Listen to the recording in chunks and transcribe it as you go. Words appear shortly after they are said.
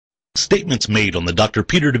Statements made on the Dr.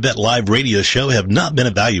 Peter DeVette Live radio show have not been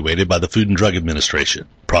evaluated by the Food and Drug Administration.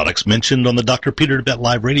 Products mentioned on the Dr. Peter DeVette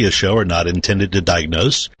Live radio show are not intended to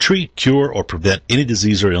diagnose, treat, cure, or prevent any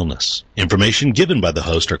disease or illness. Information given by the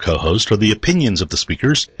host or co-host are the opinions of the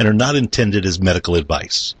speakers and are not intended as medical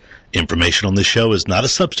advice. Information on this show is not a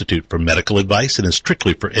substitute for medical advice and is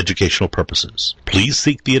strictly for educational purposes. Please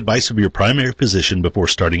seek the advice of your primary physician before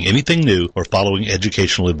starting anything new or following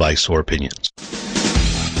educational advice or opinions.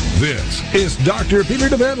 This is Dr. Peter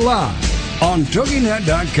DeVette Live on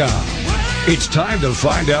TogiNet.com. It's time to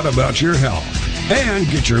find out about your health and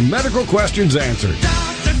get your medical questions answered.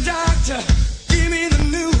 Doctor, give me the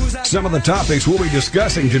news. Some of the topics we'll be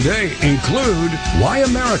discussing today include why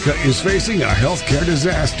America is facing a healthcare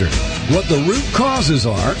disaster, what the root causes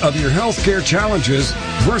are of your healthcare challenges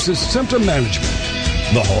versus symptom management,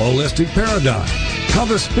 the holistic paradigm, how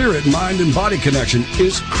the spirit, mind, and body connection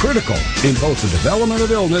is critical in both the development of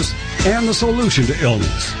illness and the solution to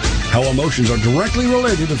illness, how emotions are directly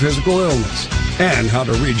related to physical illness, and how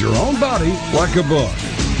to read your own body like a book.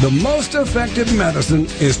 The most effective medicine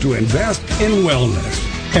is to invest in wellness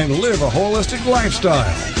and live a holistic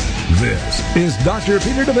lifestyle. This is Dr.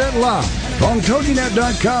 Peter DeVette Live on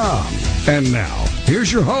TogiNet.com. And now, here's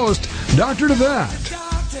your host, Dr. DeVette.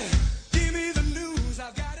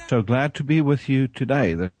 So glad to be with you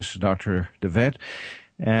today. This is Dr. DeVette,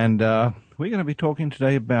 and we're going to be talking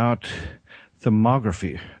today about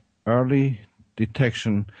thermography. Early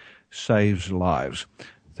detection saves lives.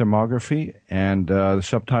 Thermography, and the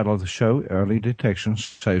subtitle of the show, Early Detection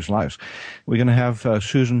Saves Lives. We're going to have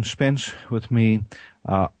Susan Spence with me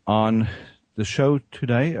on the show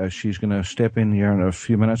today. She's going to step in here in a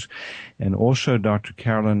few minutes, and also Dr.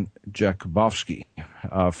 Carolyn Jakubowski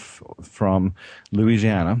from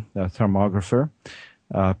Louisiana, a thermographer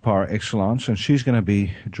par excellence, and she's going to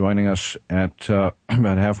be joining us at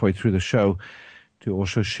about halfway through the show to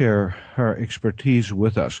also share her expertise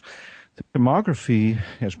with us. Thermography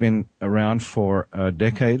has been around for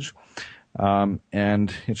decades,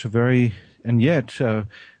 and it's yet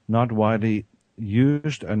not widely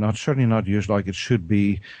used, and certainly not used like it should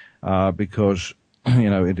be, because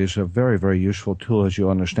it is a very, very useful tool, as you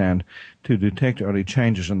understand, to detect early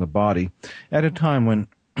changes in the body at a time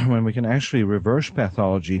when we can actually reverse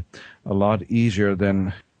pathology a lot easier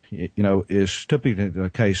than is typically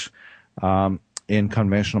the case in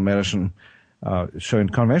conventional medicine. So in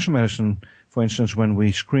conventional medicine, for instance, when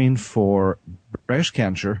we screen for breast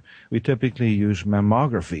cancer, we typically use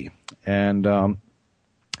mammography and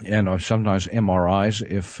sometimes MRIs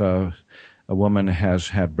if a woman has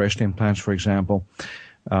had breast implants, for example.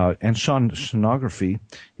 And sonography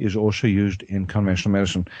is also used in conventional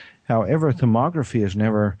medicine. However, thermography has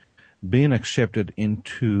never been accepted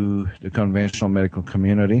into the conventional medical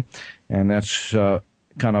community, and that's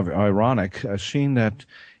kind of ironic, seeing that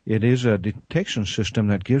it is a detection system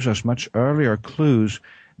that gives us much earlier clues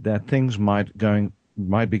that things might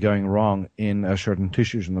be going wrong in certain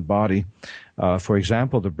tissues in the body. For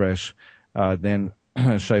example, the breast, then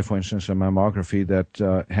say, for instance, a mammography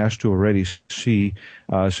that has to already see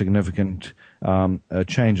significant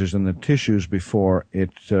changes in the tissues before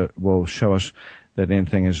it will show us that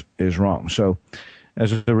anything is wrong. So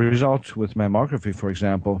as a result, with mammography, for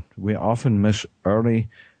example, we often miss early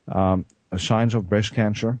signs of breast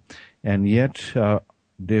cancer, and yet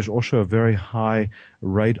there's also a very high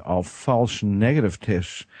rate of false negative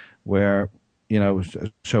tests where,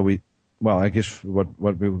 I guess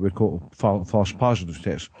what we would call false positive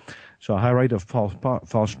tests. So a high rate of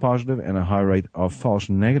false positive and a high rate of false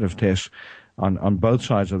negative tests on both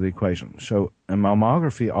sides of the equation. So a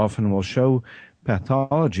mammography often will show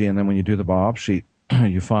pathology, and then when you do the biopsy,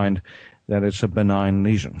 you find that it's a benign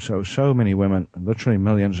lesion. So many women, literally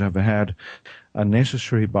millions, have had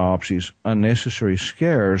unnecessary biopsies, unnecessary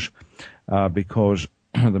scares, because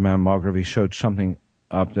the mammography showed something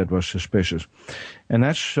up that was suspicious. And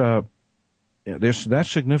that's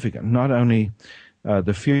significant. Not only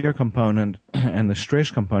the fear component and the stress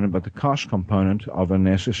component, but the cost component of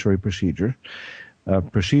unnecessary procedures.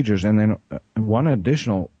 And then one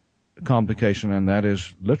additional complication, and that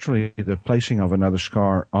is literally the placing of another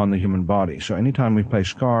scar on the human body. So anytime we place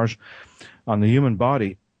scars on the human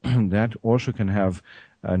body, that also can have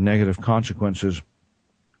negative consequences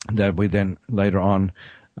that we then later on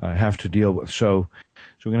have to deal with. So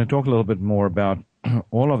we're going to talk a little bit more about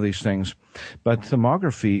all of these things. But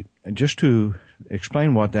thermography, just to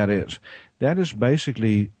explain what that is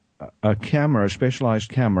basically a camera, a specialized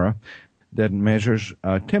camera that measures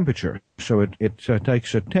temperature. So it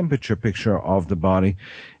takes a temperature picture of the body,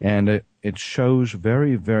 and it shows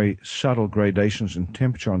very, very subtle gradations in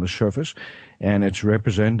temperature on the surface, and it's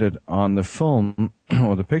represented on the film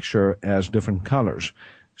or the picture as different colors.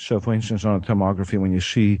 So, for instance, on a thermography, when you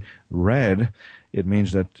see red, it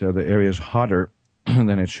means that the area is hotter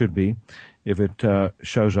than it should be. If it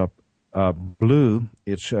shows up blue,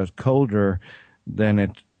 it's colder than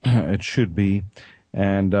it should be,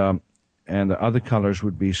 and the other colors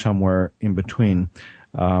would be somewhere in between.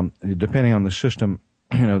 Depending on the system,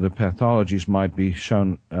 the pathologies might be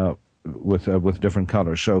shown with different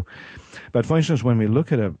colors. So, but for instance, when we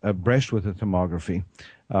look at a breast with a thermography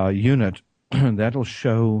unit, that'll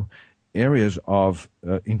show areas of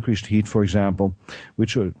increased heat, for example,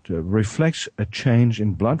 which reflects a change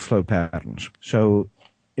in blood flow patterns. So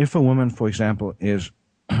if a woman, for example, is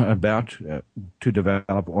about to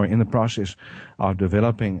develop or in the process of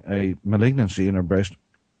developing a malignancy in her breast,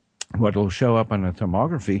 what will show up on a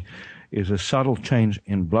thermography is a subtle change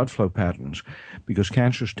in blood flow patterns, because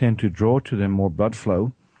cancers tend to draw to them more blood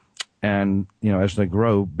flow, and as they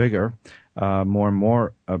grow bigger, more and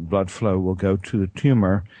more blood flow will go to the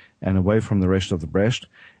tumor and away from the rest of the breast.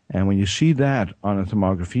 And when you see that on a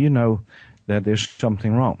thermography, you know that there's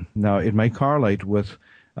something wrong. Now, it may correlate with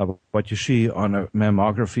what you see on a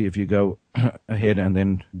mammography. If you go ahead and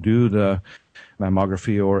then do the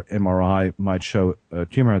mammography or MRI, might show a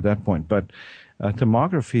tumor at that point. But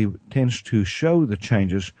thermography tends to show the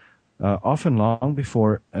changes often long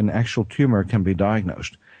before an actual tumor can be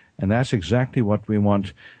diagnosed. And that's exactly what we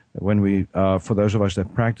want when we, for those of us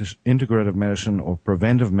that practice integrative medicine or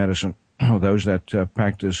preventive medicine, or those that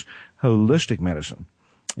practice holistic medicine.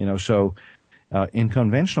 So in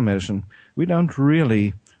conventional medicine, we don't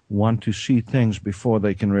really want to see things before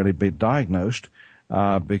they can really be diagnosed,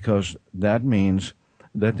 because that means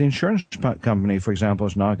that the insurance company, for example,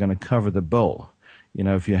 is not going to cover the bill.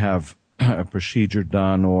 If you have a procedure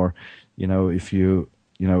done, or if you're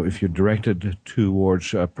directed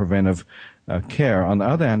towards preventive care. On the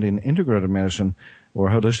other hand, in integrative medicine or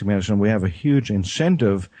holistic medicine, we have a huge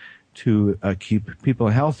incentive to keep people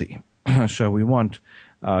healthy. So we want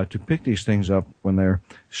to pick these things up when they're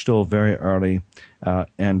still very early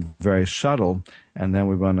and very subtle, and then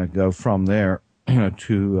we want to go from there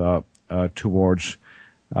towards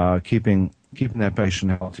keeping that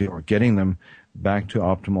patient healthy or getting them back to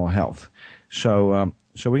optimal health. So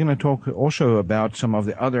we're going to talk also about some of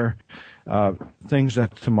the other things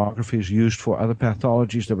that thermography is used for, other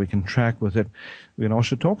pathologies that we can track with it. We can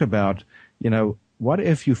also talk about, what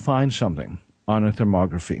if you find something on a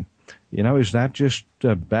thermography? Is that just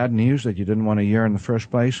bad news that you didn't want to hear in the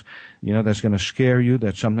first place? That's going to scare you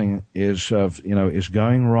that something is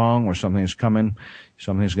going wrong, or something's coming,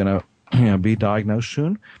 something's going to be diagnosed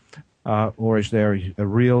soon, or is there a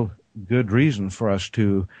real good reason for us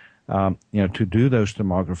to do those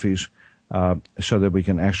thermographies so that we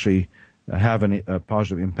can actually have a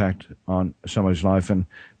positive impact on somebody's life and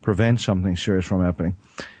prevent something serious from happening?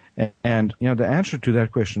 And the answer to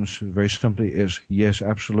that question very simply is yes,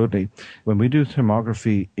 absolutely. When we do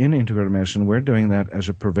thermography in integrative medicine, we're doing that as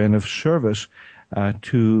a preventive service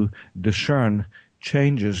to discern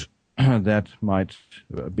changes that might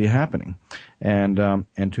be happening, and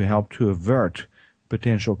to help to avert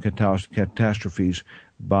potential catastrophes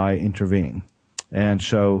by intervening. And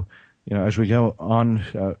so, as we go on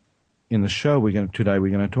in the show, today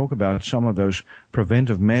we're going to talk about some of those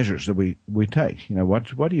preventive measures that we take.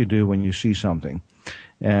 What do you do when you see something?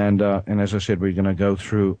 And as I said, we're going to go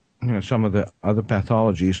through some of the other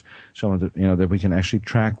pathologies, some of the that we can actually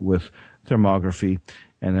track with thermography,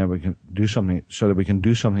 and then we can do something so that we can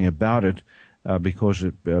do something about it before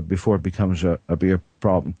it becomes a bigger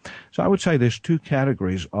problem. So I would say there's two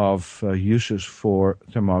categories of uses for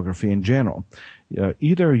thermography in general.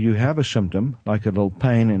 Either you have a symptom, like a little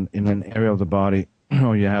pain in an area of the body,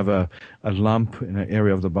 or you have a lump in an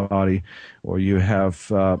area of the body, or you have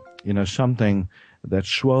something that's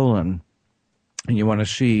swollen, and you want to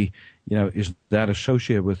see, is that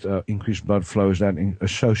associated with increased blood flow? Is that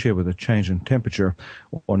associated with a change in temperature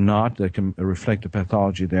or not? That can reflect the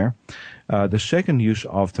pathology there. The second use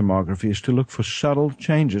of thermography is to look for subtle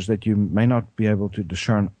changes that you may not be able to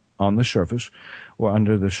discern on the surface or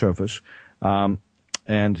under the surface.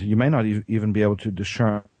 And you may not even be able to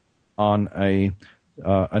discern on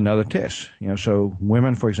another test. So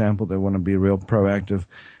women, for example, that want to be real proactive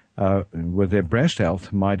with their breast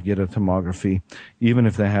health might get a thermography, even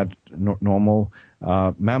if they had normal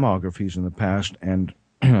mammographies in the past and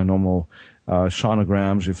normal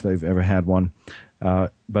sonograms if they've ever had one.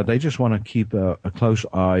 But they just want to keep a close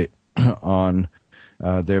eye on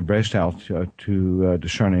their breast health to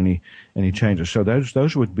discern any changes. So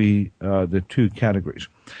those would be the two categories.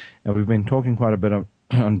 And we've been talking quite a bit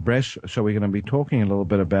on breast, so we're going to be talking a little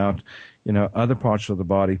bit about other parts of the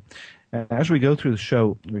body. And as we go through the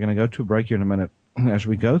show, we're going to go to a break here in a minute. As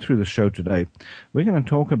we go through the show today, we're going to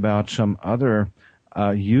talk about some other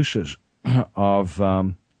uses of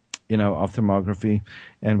thermography,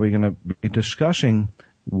 and we're going to be discussing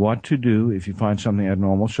what to do if you find something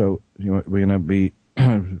abnormal. So we're going to be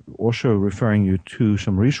also referring you to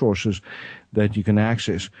some resources that you can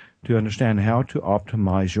access to understand how to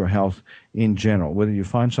optimize your health in general. Whether you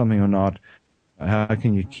find something or not, how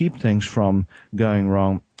can you keep things from going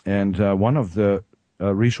wrong? And one of the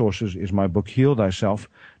resources is my book, Heal Thyself,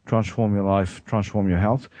 Transform Your Life, Transform Your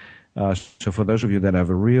Health. So for those of you that have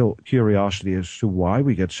a real curiosity as to why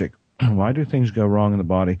we get sick, why do things go wrong in the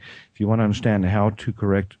body, if you want to understand how to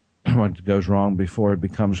correct what goes wrong before it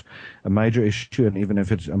becomes a major issue, and even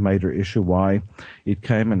if it's a major issue, why it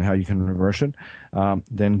came and how you can reverse it,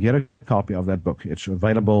 then get a copy of that book. It's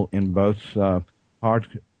available in both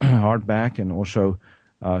hardback and also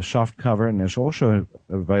soft cover, and it's also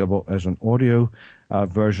available as an audio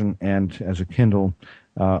version and as a Kindle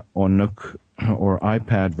or Nook or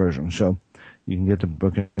iPad version. So you can get the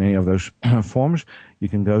book in any of those forms. You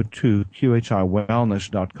can go to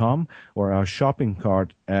qhiwellness.com or our shopping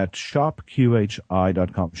cart at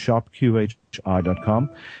shopqhi.com, shopqhi.com.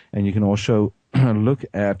 And you can also look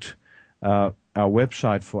at our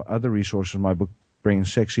website for other resources, my book, Bringing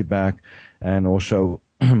Sexy Back, and also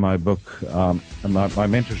my book, my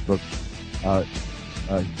mentor's book,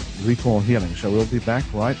 Recall Healing. So we'll be back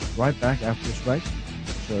right back after this break.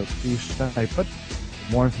 So please stay put.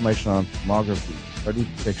 More information on thermography. Early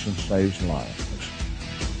detection saves lives.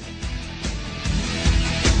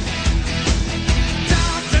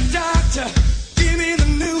 Doctor, give me the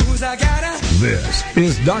news. I gotta. This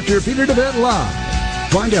is Dr. Peter DeVette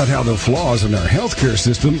Live. Find out how the flaws in our healthcare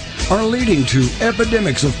system are leading to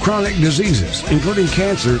epidemics of chronic diseases, including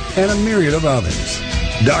cancer and a myriad of others.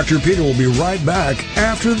 Dr. Peter will be right back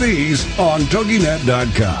after these on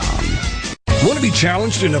TogiNet.com. Want to be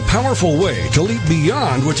challenged in a powerful way to leap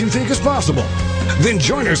beyond what you think is possible? Then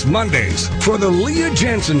join us Mondays for the Leah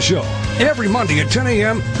Jensen Show. Every Monday at 10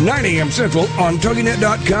 a.m., 9 a.m. Central on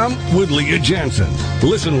TogiNet.com with Leah Jensen.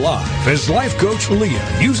 Listen live as life coach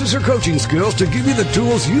Leah uses her coaching skills to give you the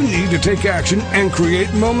tools you need to take action and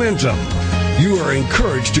create momentum. You are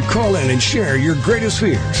encouraged to call in and share your greatest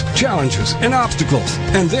fears, challenges, and obstacles.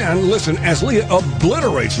 And then listen as Leah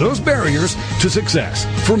obliterates those barriers to success.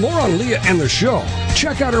 For more on Leah and the show,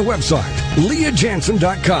 check out her website,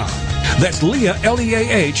 leahjansen.com. That's Leah,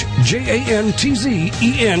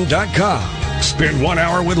 LeahJantzen.com. Spend 1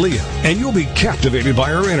 hour with Leah, and you'll be captivated by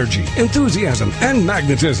her energy, enthusiasm, and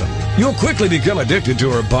magnetism. You'll quickly become addicted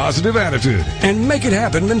to her positive attitude and make it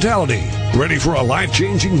happen mentality. Ready for a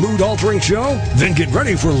life-changing, mood-altering show? Then get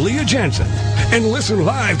ready for Leah Jensen and listen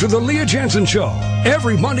live to The Leah Jensen Show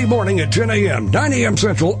every Monday morning at 10 a.m., 9 a.m.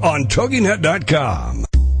 Central on TogiNet.com.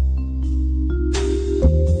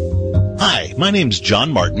 Hi, my name's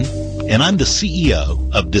John Martin, and I'm the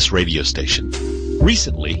CEO of this radio station.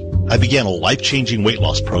 Recently, I began a life-changing weight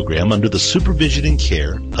loss program under the supervision and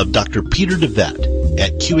care of Dr. Peter DeVette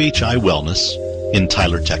at QHI Wellness in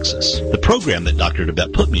Tyler, Texas. The program that Dr.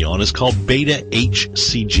 DeVette put me on is called Beta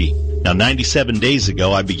HCG. Now, 97 days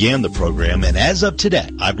ago, I began the program, and as of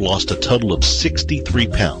today, I've lost a total of 63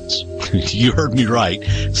 pounds. You heard me right,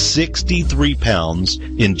 63 pounds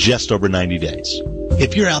in just over 90 days.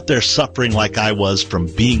 If you're out there suffering like I was from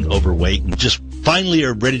being overweight and just finally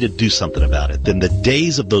are ready to do something about it, then the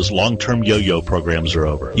days of those long-term yo-yo programs are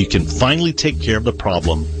over. You can finally take care of the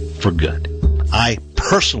problem for good. I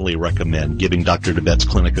personally recommend giving Dr. DeVette's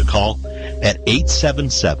clinic a call at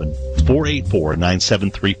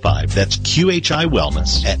 877-484-9735. That's QHI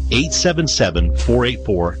Wellness at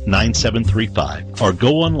 877-484-9735. Or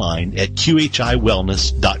go online at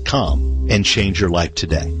QHIWellness.com and change your life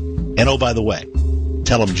today. And oh, by the way,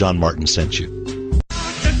 tell them John Martin sent you.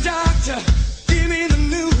 Doctor, give me the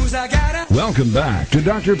news. I gotta. Welcome back to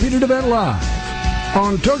Dr. Peter DeVette Live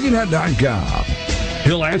on TogiNet.com.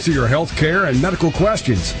 He'll answer your health care and medical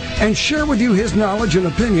questions and share with you his knowledge and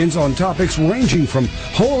opinions on topics ranging from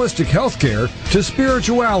holistic health care to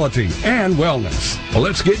spirituality and wellness. Well,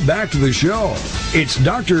 let's get back to the show. It's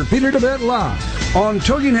Dr. Peter DeVette Live on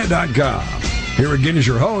TogiNet.com. Here again is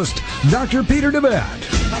your host, Dr. Peter DeVette.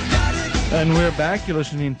 And we're back. You're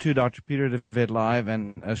listening to Dr. Peter DeVette Live,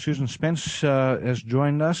 and Susan Spence has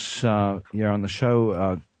joined us here on the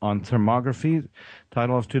show on thermography.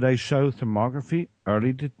 Title of today's show, Thermography,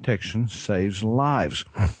 Early Detection Saves Lives.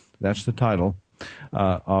 That's the title.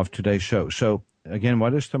 of today's show. So, again,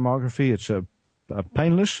 what is thermography? It's a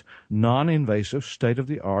painless, non-invasive,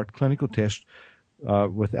 state-of-the-art clinical test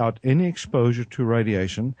without any exposure to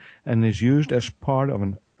radiation, and is used as part of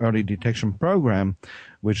an early detection program,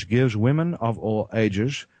 which gives women of all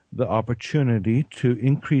ages the opportunity to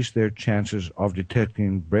increase their chances of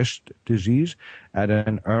detecting breast disease at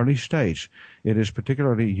an early stage. It is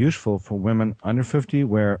particularly useful for women under 50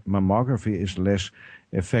 where mammography is less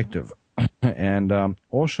effective. And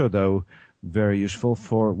also, though, very useful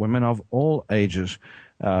for women of all ages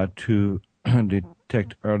to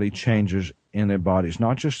detect early changes in their bodies,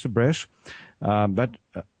 not just the breast, but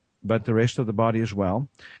the rest of the body as well.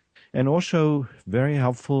 And also very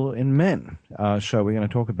helpful in men. So we're going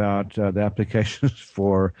to talk about the applications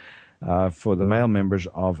for the male members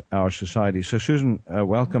of our society. So, Susan,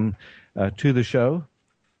 welcome to the show.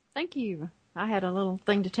 Thank you. I had a little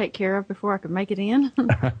thing to take care of before I could make it in.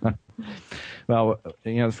 Well,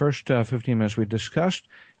 the first 15 minutes we discussed,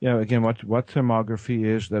 again, what thermography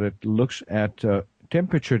is, that it looks at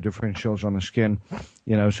temperature differentials on the skin,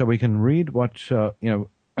 so we can read what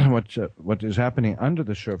is happening under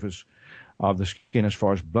the surface of the skin as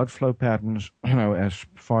far as blood flow patterns, as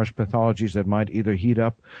far as pathologies that might either heat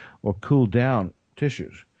up or cool down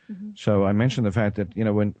tissues. Mm-hmm. So I mentioned the fact that,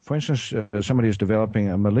 when, for instance, somebody is developing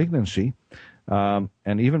a malignancy, and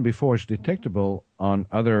even before it's detectable on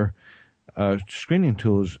other screening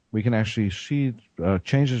tools, we can actually see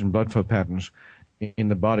changes in blood flow patterns in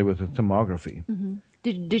the body with the thermography. Mm-hmm.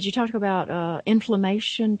 Did you talk about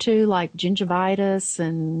inflammation too, like gingivitis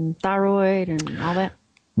and thyroid and all that?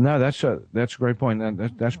 No, that's a great point.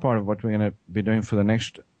 And that's part of what we're going to be doing for the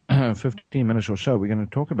next 15 minutes or so. We're going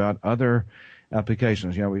to talk about other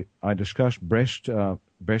applications. I discussed breast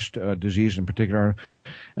disease in particular,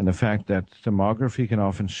 and the fact that thermography can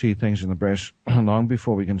often see things in the breast long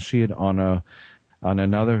before we can see it on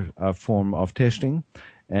another form of testing,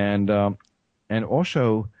 and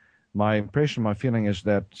also my impression, my feeling is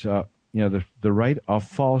that the rate of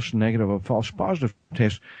false negative or false positive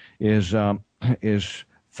tests is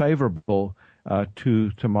favorable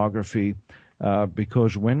to thermography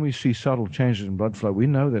because when we see subtle changes in blood flow, we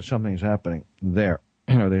know that something is happening there.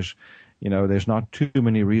 There's not too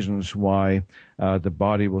many reasons why the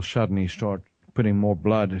body will suddenly start putting more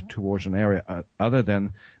blood towards an area, other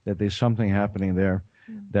than that there's something happening there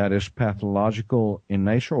that is pathological in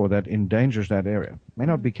nature or that endangers that area. It may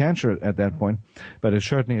not be cancer at that point, but it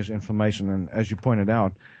certainly is inflammation. And as you pointed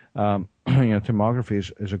out,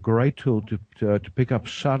 thermography is a great tool to pick up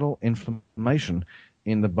subtle inflammation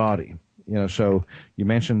in the body. So you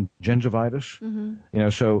mentioned gingivitis. Mm-hmm.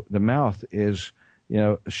 So the mouth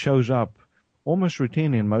shows up almost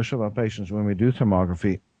routinely in most of our patients when we do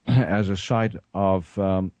thermography as a site of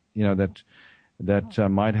that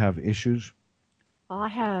might have issues. I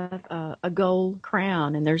have a gold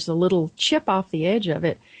crown, and there's a little chip off the edge of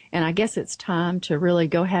it, and I guess it's time to really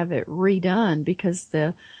go have it redone because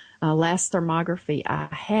the last thermography I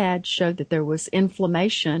had showed that there was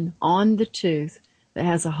inflammation on the tooth that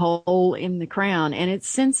has a hole in the crown, and it's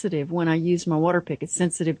sensitive when I use my water pick. It's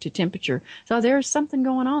sensitive to temperature. So there's something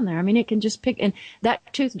going on there. I mean, it can just pick, and that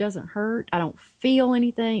tooth doesn't hurt. I don't feel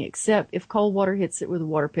anything except if cold water hits it with a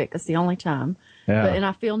water pick. That's the only time. Yeah. And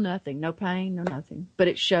I feel nothing, no pain, no nothing. But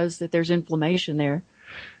it shows that there's inflammation there.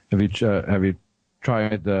 Have you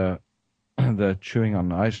tried the chewing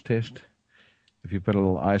on ice test? If you put a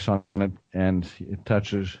little ice on it and it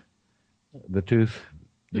touches the tooth,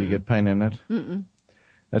 do you get pain in it? Mm-mm.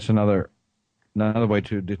 That's another way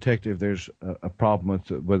to detect if there's a problem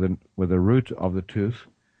with the root of the tooth.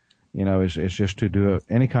 Is just to do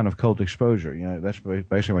any kind of cold exposure. That's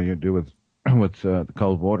basically what you do with the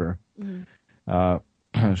cold water. Mm-hmm.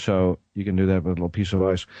 So you can do that with a little piece of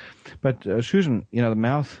ice. But Susan, the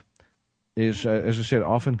mouth is, as I said,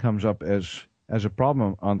 often comes up as a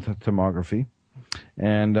problem on thermography.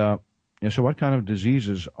 And so what kind of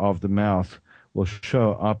diseases of the mouth will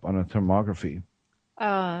show up on a thermography?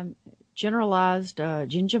 Generalized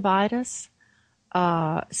gingivitis,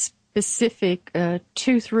 specific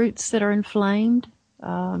tooth roots that are inflamed.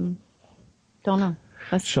 Don't know.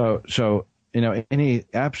 So any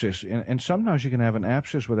abscess, and sometimes you can have an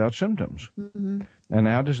abscess without symptoms. Mm-hmm. And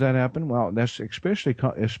how does that happen? Well, that's especially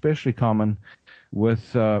common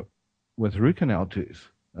with root canal teeth.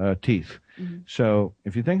 Mm-hmm. So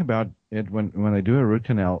if you think about it, when they do a root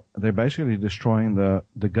canal, they're basically destroying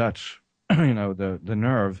the guts, the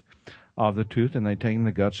nerve of the tooth, and they're taking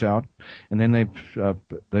the guts out, and then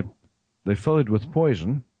they fill it with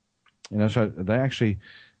poison. So they actually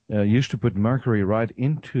used to put mercury right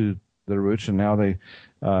into the roots, and now they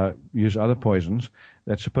use other poisons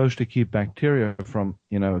that's supposed to keep bacteria from,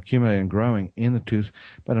 accumulating and growing in the tooth.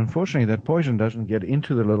 But unfortunately, that poison doesn't get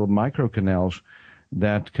into the little microcanals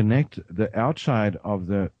that connect the outside of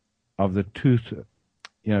the tooth,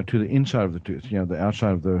 to the inside of the tooth, the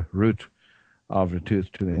outside of the root of the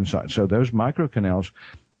tooth to the inside. So those microcanals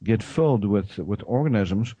get filled with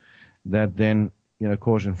organisms that then,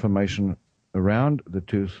 cause inflammation around the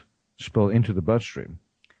tooth, spill into the bloodstream.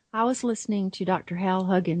 I was listening to Dr. Hal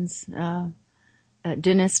Huggins,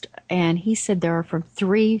 dentist, and he said there are from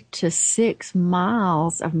 3 to 6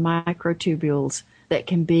 miles of microtubules that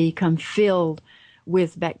can become filled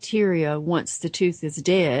with bacteria once the tooth is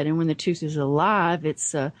dead. And when the tooth is alive,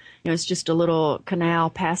 it's it's just a little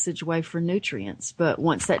canal passageway for nutrients. But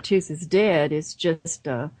once that tooth is dead, it's just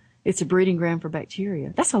it's a breeding ground for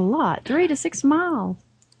bacteria. That's a lot, 3 to 6 miles.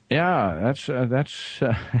 Yeah, that's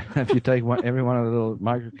if you take every one of the little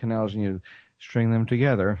microcanals and you string them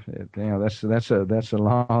together, that's a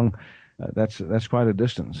long, that's quite a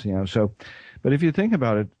distance, So, but if you think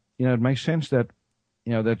about it, it makes sense that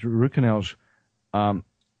that root canals,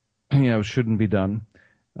 shouldn't be done,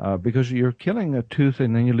 because you're killing a tooth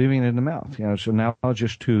and then you're leaving it in the mouth. So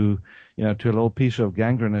analogous to a little piece of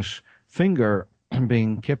gangrenous finger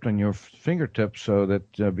being kept on your fingertip, so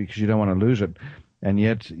that because you don't want to lose it, and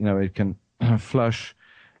yet it can flush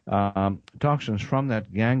toxins from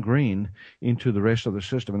that gangrene into the rest of the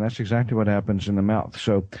system, and that's exactly what happens in the mouth.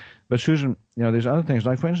 So, but Susan, there's other things,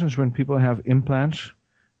 like for instance, when people have implants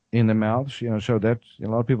in the mouths, so that a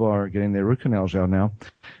lot of people are getting their root canals out now,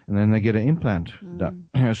 and then they get an implant done.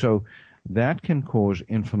 So that can cause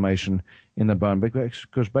inflammation in the bone,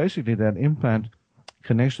 because basically that implant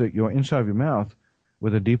connects your inside of your mouth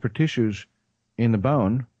with the deeper tissues in the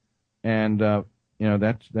bone, and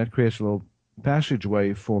that creates a little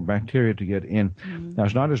passageway for bacteria to get in. Now,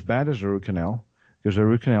 it's not as bad as a root canal, because a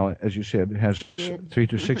root canal, as you said, has 3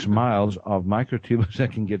 to 6 miles of microtubules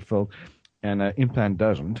that can get filled, and an implant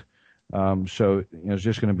doesn't. So it's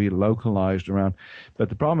just going to be localized around. But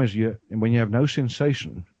the problem is, when you have no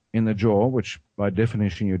sensation in the jaw, which by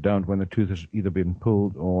definition you don't when the tooth has either been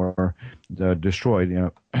pulled or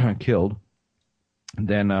destroyed, killed,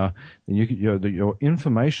 then your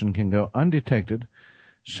inflammation can go undetected,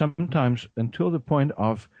 sometimes until the point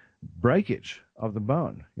of breakage of the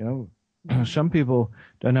bone. Some people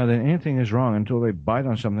don't know that anything is wrong until they bite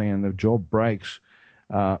on something and the jaw breaks,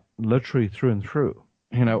 literally through and through.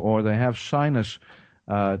 Or they have sinus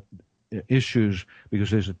issues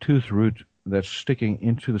because there's a tooth root that's sticking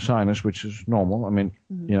into the sinus, which is normal. I mean,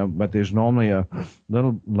 but there's normally a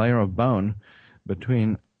little layer of bone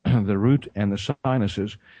between the root and the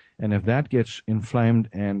sinuses, and if that gets inflamed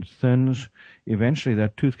and thins, eventually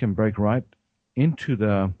that tooth can break right into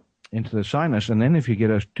the sinus, and then if you get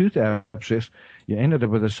a tooth abscess, you end up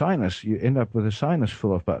with a sinus. You end up with a sinus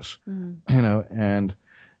full of pus, and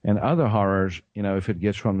other horrors. If it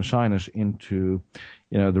gets from the sinus into,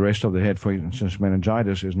 the rest of the head, for instance,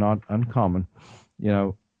 meningitis is not uncommon.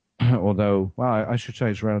 Although, well, I should say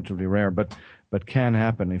it's relatively rare, but can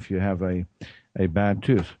happen if you have a bad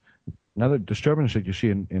tooth. Another disturbance that you see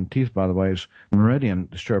in teeth, by the way, is meridian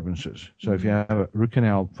disturbances. So if you have a root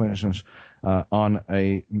canal, for instance, on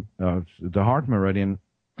the heart meridian,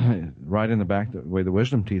 right in the back, where the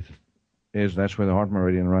wisdom teeth is, that's where the heart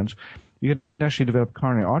meridian runs, you can actually develop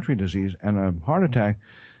coronary artery disease and a heart attack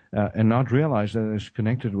and not realize that it's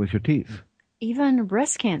connected with your teeth. Even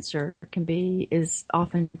breast cancer is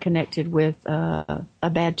often connected with a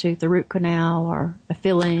bad tooth, a root canal or a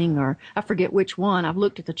filling, or I forget which one. I've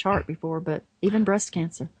looked at the chart before, but even breast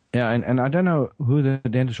cancer. Yeah, and I don't know who the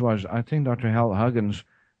dentist was. I think Dr. Hal Huggins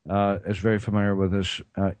is very familiar with this.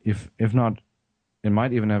 If not, it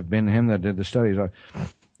might even have been him that did the studies,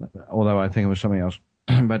 although I think it was somebody else.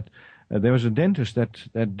 But there was a dentist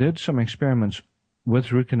that did some experiments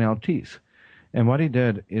with root canal teeth. And what he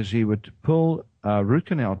did is he would pull root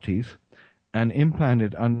canal teeth and implant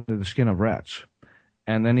it under the skin of rats.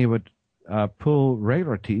 And then he would pull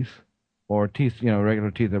regular teeth, or teeth,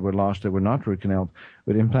 regular teeth that were lost that were not root canal,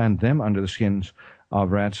 would implant them under the skins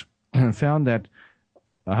of rats, and found that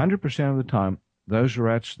 100% of the time, those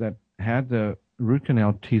rats that had the root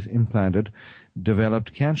canal teeth implanted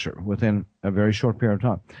developed cancer within a very short period of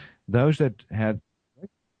time. Those that had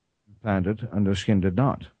implanted under the skin did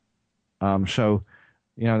not. So,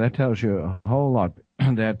 that tells you a whole lot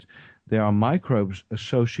that there are microbes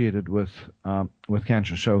associated with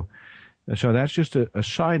cancer. So that's just a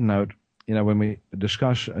side note. When we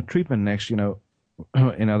discuss a treatment next, in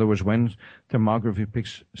other words, when thermography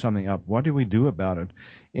picks something up, what do we do about it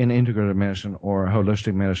in integrative medicine or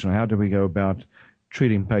holistic medicine? How do we go about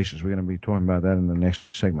treating patients. We're going to be talking about that in the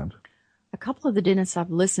next segment. A couple of the dentists I've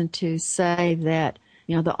listened to say that,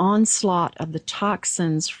 the onslaught of the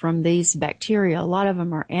toxins from these bacteria, a lot of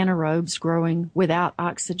them are anaerobes growing without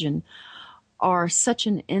oxygen, are such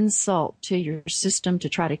an insult to your system to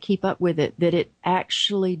try to keep up with it that it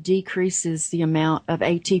actually decreases the amount of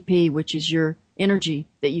ATP, which is your energy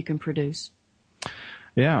that you can produce.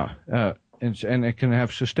 Yeah, and it can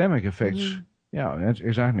have systemic effects. Mm-hmm. Yeah,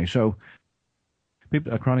 exactly. So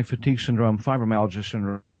people, chronic fatigue syndrome, fibromyalgia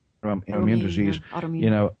syndrome, autoimmune disease,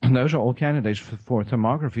 autoimmune. Those are all candidates for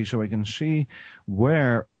thermography, so we can see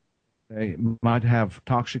where they might have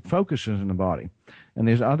toxic focuses in the body. And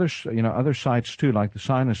there's other sites too, like the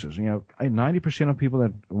sinuses. 90% of people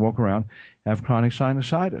that walk around have chronic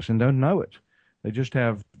sinusitis and don't know it. They just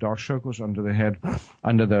have dark circles under the head,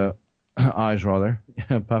 under the eyes rather,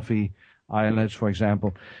 puffy eyelids, for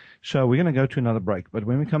example. So we're going to go to another break. But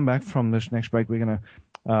when we come back from this next break, we're going to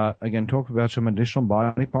again talk about some additional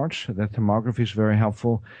body parts. That thermography is very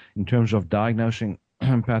helpful in terms of diagnosing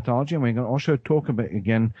pathology, and we're going to also talk about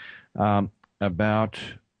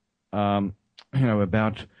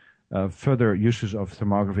further uses of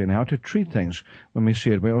thermography and how to treat things when we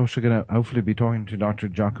see it. We're also going to hopefully be talking to Dr.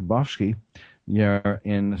 Jakubowski here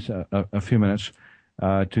in a few minutes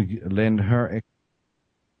to lend her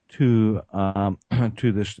to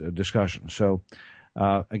this discussion. So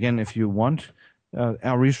again, if you want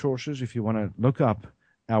our resources, if you want to look up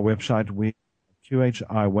our website, we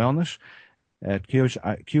QHI Wellness at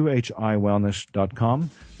QHIWellness.com.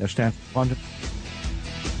 That stands for Quantum.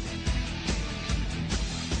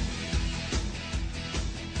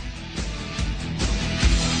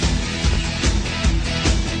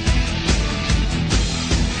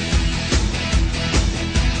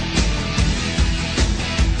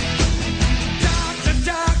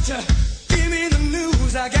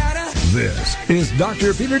 This is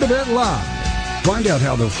Dr. Peter DeVette Live. Find out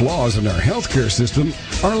how the flaws in our healthcare system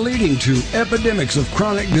are leading to epidemics of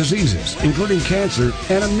chronic diseases, including cancer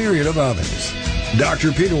and a myriad of others.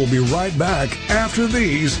 Dr. Peter will be right back after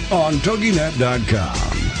these on TogiNet.com.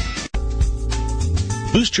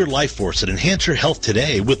 Boost your life force and enhance your health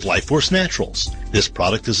today with Life Force Naturals. This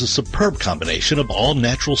product is a superb combination of all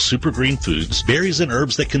natural super green foods, berries, and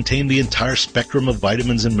herbs that contain the entire spectrum of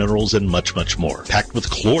vitamins and minerals and much, much more. Packed with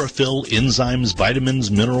chlorophyll, enzymes,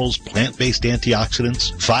 vitamins, minerals, plant-based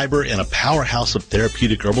antioxidants, fiber, and a powerhouse of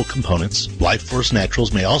therapeutic herbal components, Life Force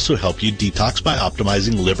Naturals may also help you detox by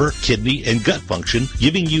optimizing liver, kidney, and gut function,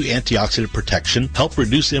 giving you antioxidant protection, help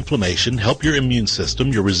reduce inflammation, help your immune system,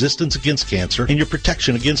 your resistance against cancer, and your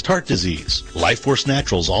protection against heart disease. Life Force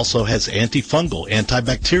Naturals also has antifungal,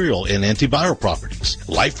 antibacterial, and antiviral properties.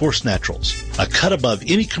 Life Force Naturals, a cut above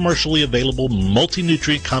any commercially available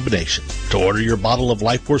multi-nutrient combination. To order your bottle of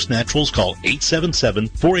Life Force Naturals, call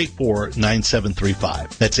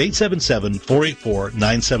 877-484-9735. That's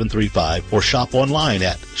 877-484-9735, or shop online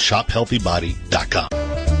at shophealthybody.com.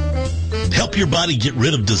 Help your body get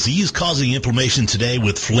rid of disease-causing inflammation today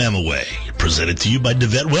with Flamaway. Presented to you by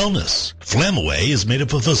DeVette Wellness. Flamaway is made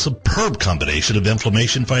up of a superb combination of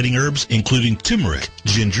inflammation-fighting herbs, including turmeric,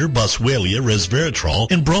 ginger, boswellia, resveratrol,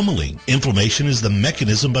 and bromelain. Inflammation is the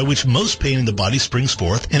mechanism by which most pain in the body springs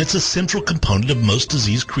forth, and it's a central component of most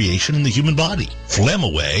disease creation in the human body.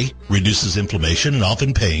 Flamaway reduces inflammation and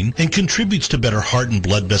often pain, and contributes to better heart and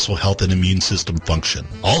blood vessel health and immune system function.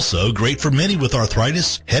 Also great for many with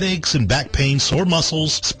arthritis, headaches, and back pain, sore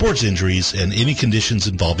muscles, sports injuries, and any conditions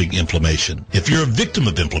involving inflammation. If you're a victim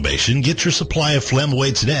of inflammation, get your supply of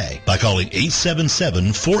Flamaway today by calling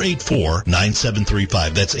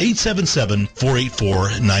 877-484-9735. That's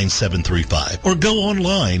 877-484-9735. Or go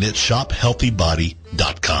online at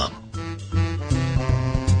shophealthybody.com.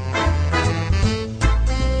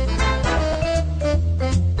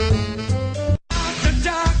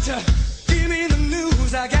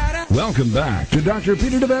 Welcome back to Dr.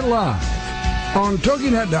 Peter DeVette Live on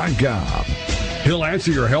TogiNet.com. He'll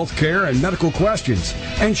answer your health care and medical questions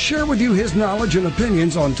and share with you his knowledge and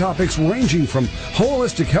opinions on topics ranging from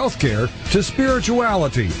holistic health care to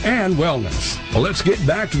spirituality and wellness. Well, let's get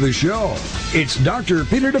back to the show. It's Dr.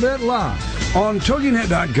 Peter DeVette Live on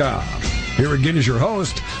TogiNet.com. Here again is your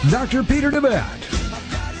host, Dr. Peter DeVette.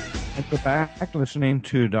 We're back listening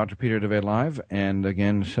to Dr. Peter DeVette Live, and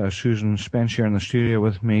again, Susan Spence here in the studio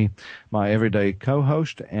with me, my everyday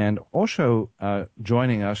co-host, and also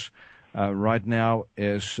joining us right now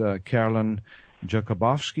is Carolyn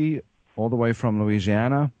Jakubowski, all the way from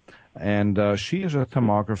Louisiana, and she is a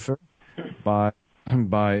thermographer by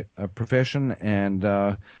profession, and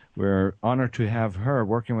we're honored to have her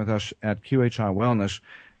working with us at QHI Wellness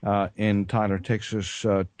in Tyler, Texas,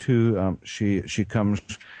 too. She comes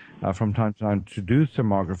from time to time to do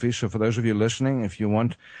thermography. So for those of you listening, if you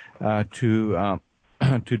want to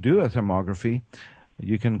to do a thermography,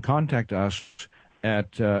 you can contact us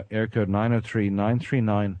at area code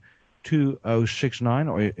 903-939-2069,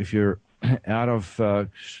 or if you're out of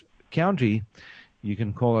county, you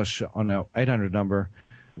can call us on our 800 number,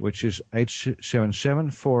 which is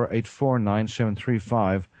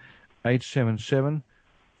 877-484-9735,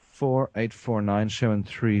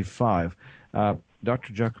 877-484-9735.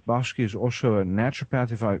 Dr. Jakubowski is also a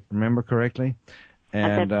naturopath, if I remember correctly.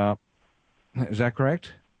 And is that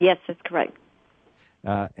correct? Yes, that's correct.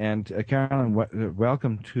 And Carolyn,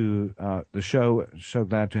 welcome to the show. So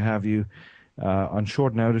glad to have you on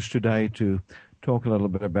short notice today to talk a little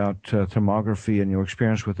bit about thermography and your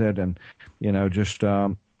experience with it, and just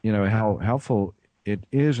how helpful it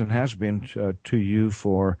is and has been to you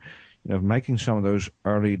for making some of those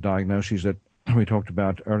early diagnoses that we talked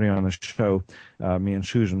about earlier on the show, me and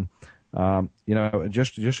Susan.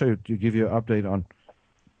 Just so to give you an update on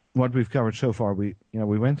what we've covered so far, we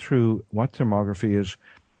went through what thermography is,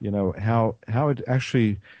 how it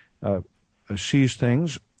actually sees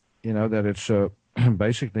things, that it's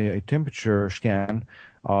basically a temperature scan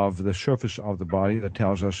of the surface of the body that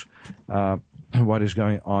tells us what is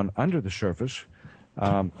going on under the surface,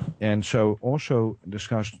 and so also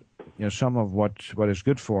discussed some of what is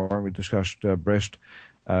good for. We discussed breast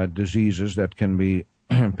diseases that can be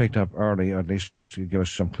picked up early, or at least to give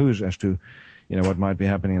us some clues as to what might be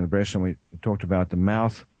happening in the breast. And we talked about the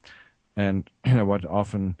mouth and what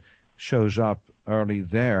often shows up early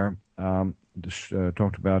there.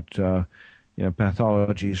 Talked about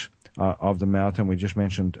pathologies of the mouth, and we just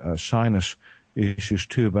mentioned sinus issues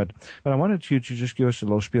too. But I wanted you to just give us a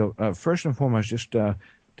little spiel. First and foremost, just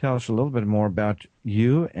tell us a little bit more about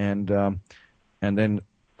you, and then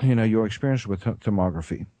your experience with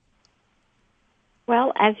thermography.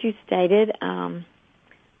 Well, as you stated, I'm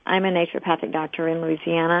a naturopathic doctor in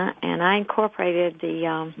Louisiana, and I incorporated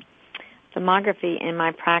the thermography in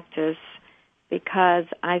my practice because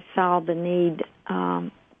I saw the need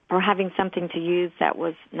for having something to use that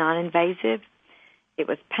was non-invasive. It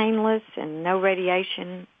was painless and no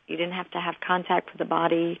radiation. You didn't have to have contact with the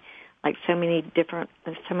body like so many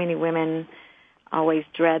women always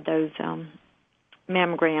dread those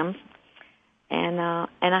mammograms. And I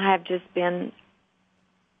have just been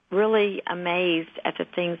really amazed at the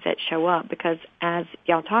things that show up because, as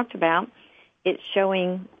y'all talked about, it's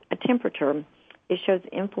showing a temperature. It shows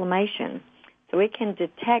inflammation. So it can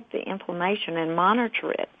detect the inflammation and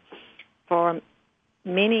monitor it for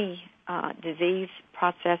many disease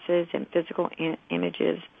processes and physical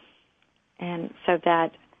images, and so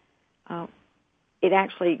that it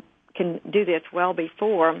actually can do this well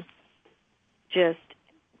before just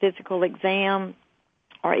physical exam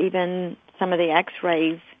or even some of the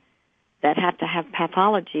x-rays that have to have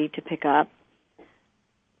pathology to pick up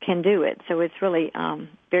can do it. So it's really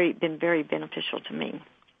been very beneficial to me.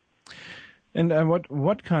 And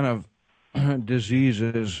what kind of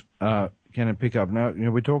diseases can it pick up? Now,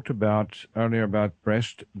 we talked earlier about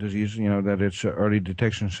breast disease, that it's an early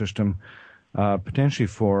detection system potentially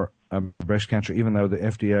for breast cancer, even though the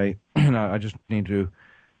FDA, I just need to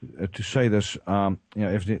say this,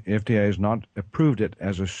 if the FDA has not approved it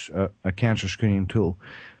as a cancer screening tool.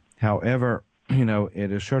 However,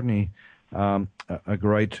 it is certainly a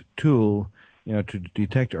great tool, to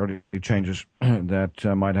detect early changes that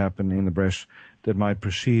might happen in the breast that might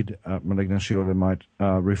precede malignancy or that might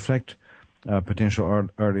reflect potential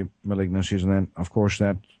early malignancies. And then, of course,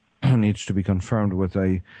 that needs to be confirmed with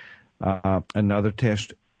another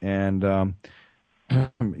test. And I'll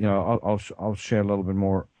share a little bit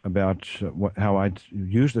more about how I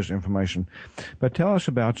use this information. But tell us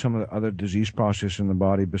about some of the other disease processes in the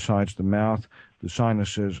body besides the mouth, the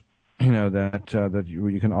sinuses, that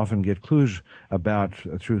you can often get clues about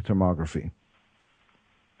through thermography.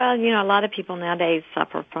 Well, a lot of people nowadays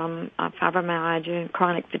suffer from fibromyalgia and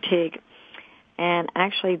chronic fatigue. And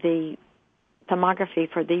actually the thermography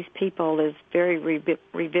for these people is very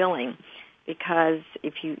revealing because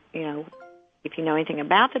if you know anything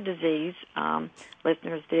about the disease,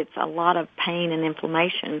 listeners, it's a lot of pain and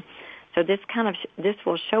inflammation. So this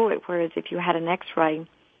will show it, whereas if you had an x-ray,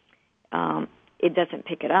 it doesn't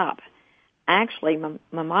pick it up. Actually,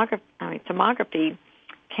 thermography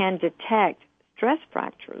can detect stress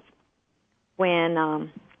fractures when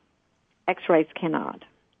x-rays cannot.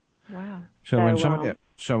 Wow. So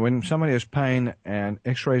when somebody has pain and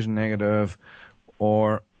x-rays negative,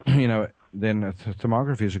 or then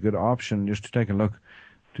thermography is a good option just to take a look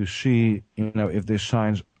to see if there's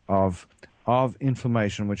signs of of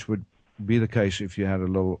inflammation, which would be the case if you had a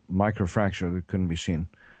little microfracture that couldn't be seen.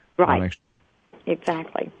 Right.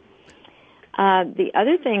 Exactly. The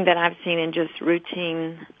other thing that I've seen in just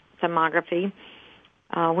routine thermography,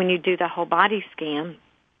 when you do the whole body scan,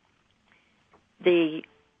 the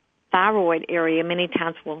thyroid area many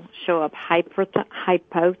times will show up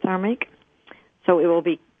hypothermic, so it will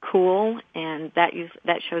be cool, and that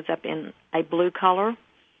shows up in a blue color.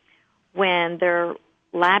 When their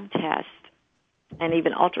lab tests and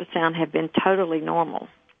even ultrasound have been totally normal,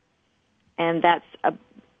 and that's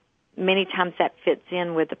many times that fits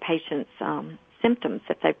in with the patient's symptoms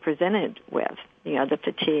that they presented with, the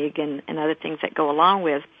fatigue and other things that go along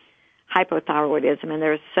with hypothyroidism, and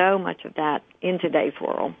there's so much of that in today's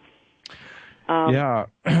world. And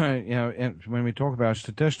when we talk about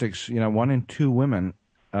statistics, 1 in 2 women,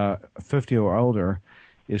 50 or older,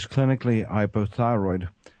 is clinically hypothyroid,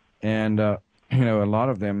 and a lot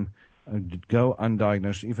of them go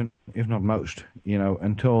undiagnosed, even if not most,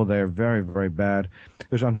 until they're very, very bad.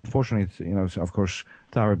 Because unfortunately, of course,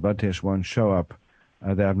 thyroid blood tests won't show up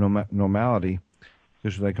the abnormality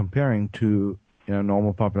because they're comparing to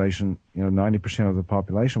normal population, 90% of the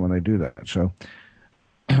population when they do that. So,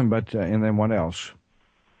 but and then what else?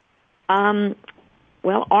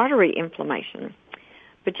 Well, artery inflammation,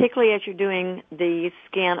 particularly as you're doing the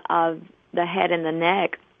scan of the head and the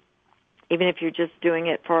neck. Even if you're just doing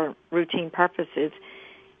it for routine purposes,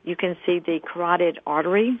 you can see the carotid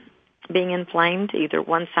artery being inflamed, either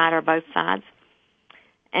one side or both sides.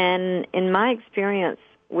 And in my experience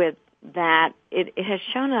with that, it has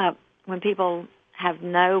shown up when people have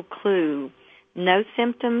no clue, no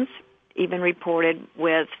symptoms even reported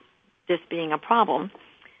with this being a problem.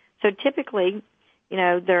 So typically,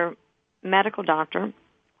 their medical doctor,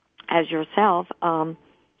 as yourself,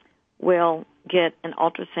 will get an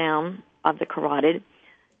ultrasound of the carotid.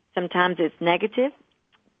 Sometimes it's negative,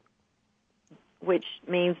 which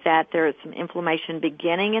means that there is some inflammation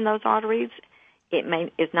beginning in those arteries.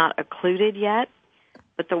 It's not occluded yet.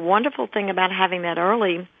 But the wonderful thing about having that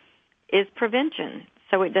early is prevention,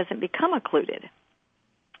 so it doesn't become occluded.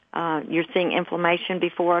 You're seeing inflammation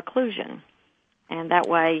before occlusion. And that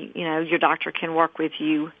way, your doctor can work with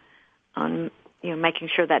you on, making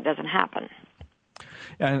sure that doesn't happen.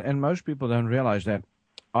 And most people don't realize that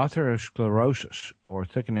atherosclerosis, or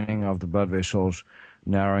thickening of the blood vessels,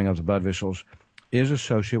 narrowing of the blood vessels, is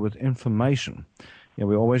associated with inflammation.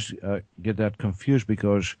 We always get that confused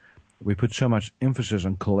because we put so much emphasis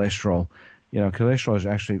on cholesterol. Cholesterol has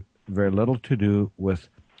actually very little to do with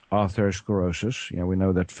atherosclerosis. We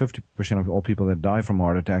know that 50% of all people that die from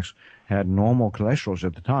heart attacks had normal cholesterols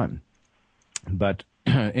at the time. But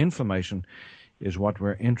inflammation is what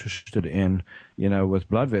we're interested in, with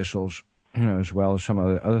blood vessels, as well as some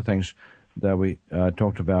of the other things that we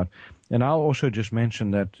talked about. And I'll also just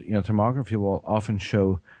mention that, thermography will often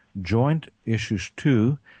show joint issues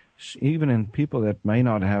too, even in people that may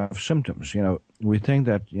not have symptoms. We think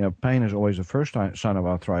that, pain is always the first sign of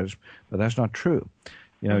arthritis, but that's not true.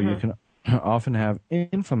 You can often have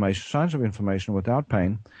inflammation, signs of inflammation without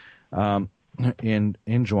pain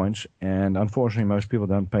in joints, and unfortunately most people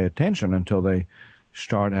don't pay attention until they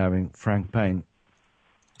start having frank pain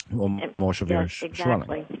or more severe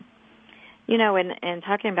swelling. And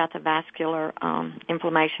talking about the vascular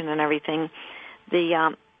inflammation and everything,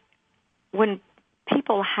 when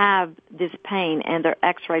people have this pain and their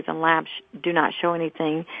x-rays and labs do not show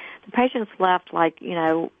anything, the patient's left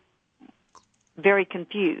very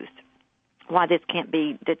confused why this can't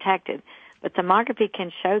be detected. But thermography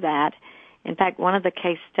can show that. In fact, one of the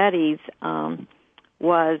case studies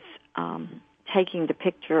was taking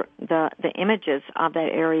the images of that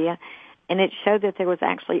area, and it showed that there was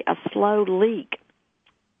actually a slow leak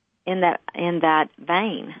in that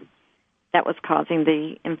vein that was causing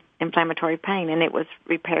the inflammatory pain, and it was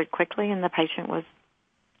repaired quickly, and the patient was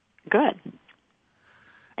good.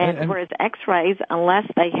 And whereas X-rays, unless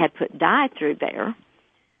they had put dye through there,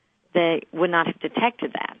 they would not have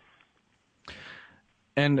detected that.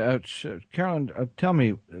 And Carolyn, tell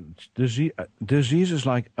me, diseases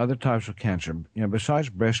like other types of cancer, besides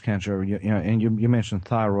breast cancer, and you mentioned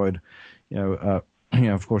thyroid,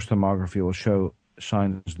 of course, thermography will show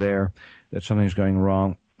signs there that something's going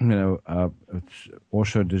wrong.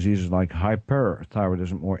 Also diseases like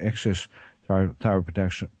hyperthyroidism or excess thyroid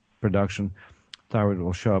production. Thyroid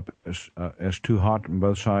will show up as too hot on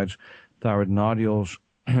both sides. Thyroid nodules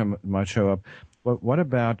might show up. But what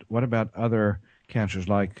about other cancers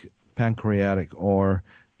like pancreatic or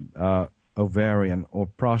ovarian or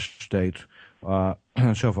prostate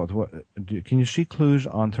and so forth? Can you see clues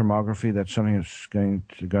on thermography that something is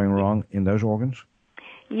going wrong in those organs?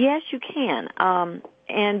 Yes, you can.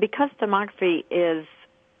 And because thermography is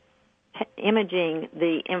imaging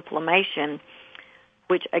the inflammation,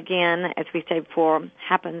 which again, as we said before,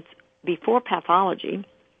 happens before pathology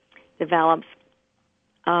develops,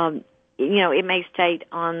 it may state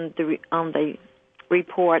on the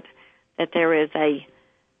report that there is a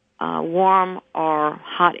warm or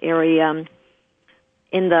hot area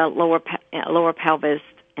in the lower pelvis,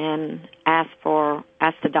 and ask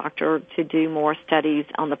the doctor to do more studies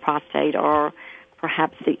on the prostate or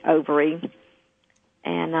perhaps the ovary,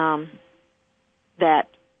 and that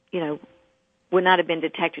would not have been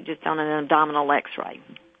detected just on an abdominal X-ray.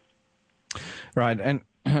 Right, and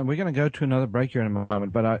we're going to go to another break here in a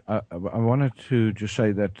moment, but I wanted to just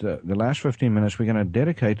say that the last 15 minutes we're going to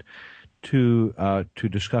dedicate to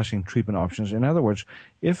discussing treatment options. In other words,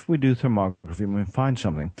 if we do thermography and we find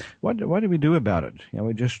something, what do we do about it?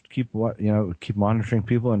 We just keep monitoring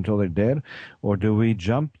people until they're dead, or do we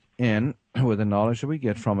jump in with the knowledge that we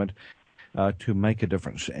get from it to make a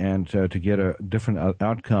difference and to get a different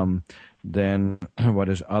outcome than what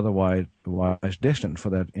is otherwise destined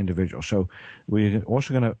for that individual? So we're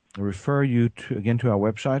also going to refer you to our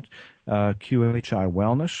website,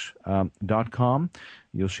 QHIWellness.com.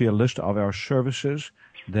 You'll see a list of our services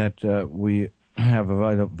that we have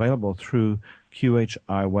available through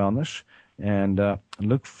QHI Wellness, and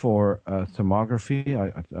look for thermography.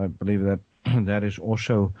 I believe that is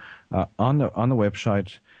also on the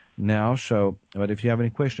website now. So, but if you have any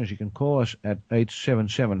questions, you can call us at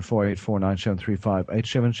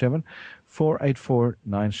 877-484-9735,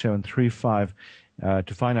 877-484-9735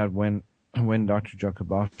 to find out when Dr.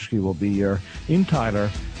 Jakubowski will be here in Tyler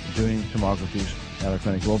doing thermographies at our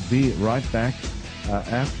clinic. We'll be right back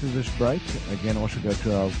after this break. Again, also go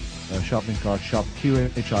to our shopping cart,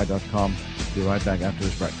 shopqhi.com. Be right back after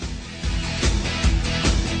this break.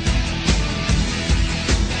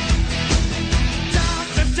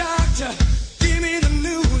 Doctor, give me the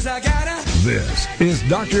news. This is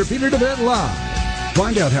Dr. Peter DeVette Live.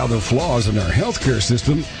 Find out how the flaws in our healthcare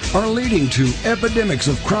system are leading to epidemics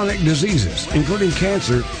of chronic diseases, including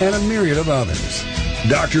cancer and a myriad of others.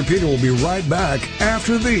 Dr. Peter will be right back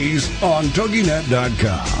after these on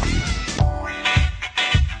TogiNet.com.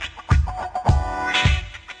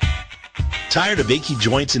 Tired of achy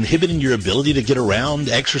joints inhibiting your ability to get around,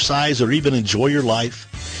 exercise, or even enjoy your life?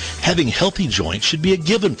 Having healthy joints should be a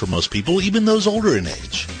given for most people, even those older in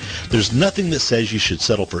age. There's nothing that says you should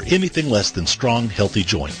settle for anything less than strong, healthy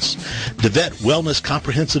joints. DeVette Wellness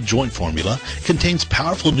Comprehensive Joint Formula contains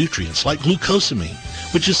powerful nutrients like glucosamine,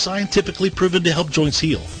 which is scientifically proven to help joints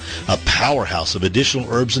heal. A powerhouse of additional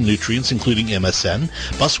herbs and nutrients, including MSM,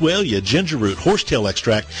 boswellia, ginger root, horsetail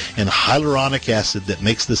extract, and hyaluronic acid that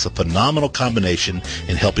makes this a phenomenal combination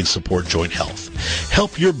in helping support joint health.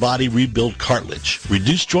 Help your body rebuild cartilage,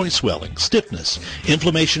 reduce joint swelling, stiffness,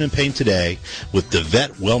 inflammation, and pain today with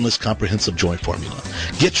DeVette Wellness Comprehensive Joint Formula.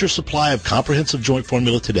 Get your supply of Comprehensive Joint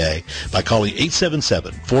Formula today by calling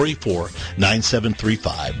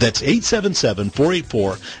 877-484-9735. That's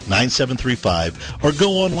 877-484-9735, or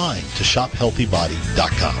go online to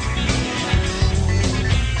shophealthybody.com.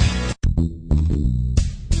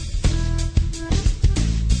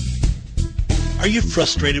 Are you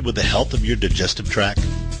frustrated with the health of your digestive tract?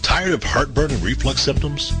 Tired of heartburn and reflux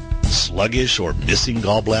symptoms? Sluggish or missing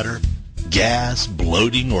gallbladder? Gas,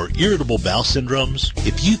 bloating, or irritable bowel syndromes?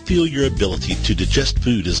 If you feel your ability to digest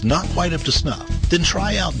food is not quite up to snuff, then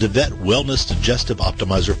try out DeVette Wellness Digestive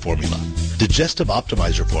Optimizer Formula. Digestive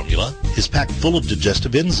Optimizer Formula is packed full of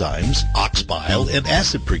digestive enzymes, ox bile, and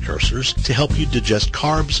acid precursors to help you digest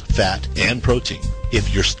carbs, fat, and protein.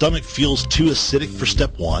 If your stomach feels too acidic for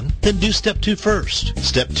step 1, then do step 2 first.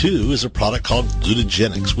 Step 2 is a product called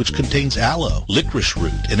Glutagenics, which contains aloe, licorice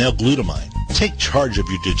root, and L-glutamine. Take charge of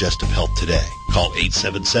your digestive health today. Call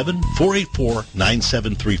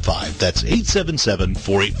 877-484-9735. That's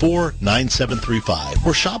 877-484-9735.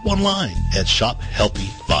 Or shop online at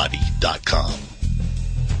shophealthybody.com.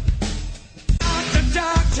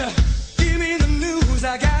 Doctor, give me the news.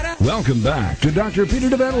 Welcome back to Dr. Peter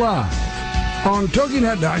DeVette Live on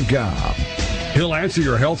TogiNet.com. He'll answer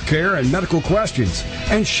your health care and medical questions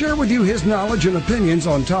and share with you his knowledge and opinions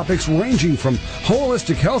on topics ranging from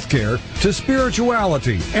holistic health care to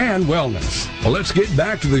spirituality and wellness. Well, let's get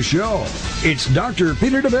back to the show. It's Dr.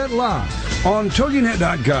 Peter DeVette Live on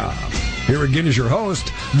TogiNet.com. Here again is your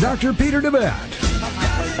host, Dr. Peter DeVette.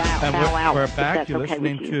 And we're back. You're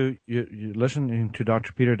listening to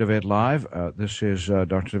Dr. Peter DeVette Live. This is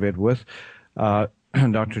Dr. DeVette with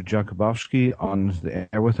Dr. Jakubowski on the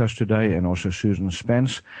air with us today, and also Susan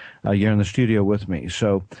Spence here in the studio with me.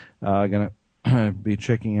 So I'm going to be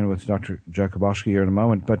checking in with Dr. Jakubowski here in a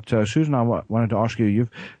moment. But Susan, I wanted to ask you,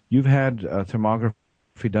 you've had thermography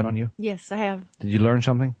done on you? Yes, I have. Did you learn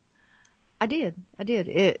something? I did.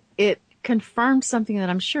 It confirmed something that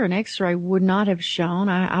I'm sure an X-ray would not have shown.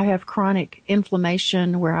 I have chronic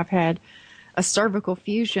inflammation where I've had a cervical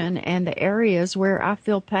fusion, and the areas where I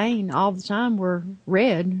feel pain all the time were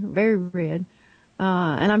red, very red.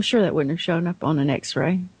 And I'm sure that wouldn't have shown up on an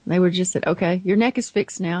X-ray. They would have just said, "Okay, your neck is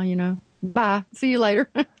fixed now. Bye. See you later."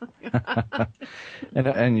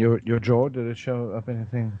 And your jaw, did it show up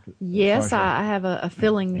anything? Yes, I have a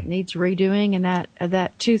filling that needs redoing, and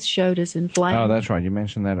that tooth showed as inflamed. Oh, that's right. You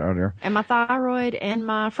mentioned that earlier. And my thyroid and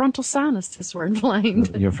my frontal sinuses were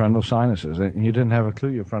inflamed. Your frontal sinuses. And you didn't have a clue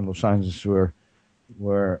your frontal sinuses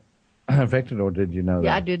were affected, or did you know that?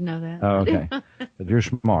 Yeah, I did know that. Oh, okay. But you're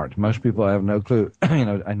smart. Most people have no clue.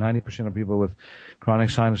 90% of people with chronic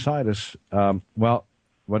sinusitis,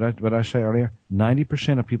 what I say earlier,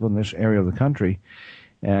 90% of people in this area of the country,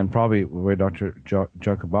 and probably where Dr.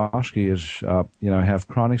 Jakubowski is, have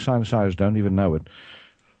chronic sinusitis, don't even know it.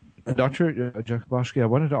 Dr. Jakubowski, I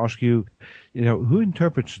wanted to ask you, who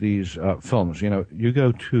interprets these films? You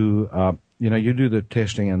go to, you do the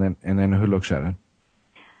testing, and then who looks at it?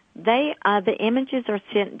 The images are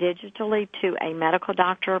sent digitally to a medical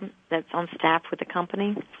doctor that's on staff with the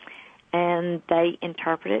company, and they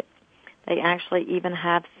interpret it. They actually even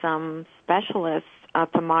have some specialists,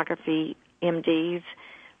 thermography MDs,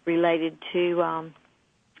 related to,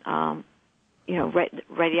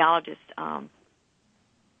 radiologists,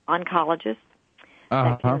 oncologists.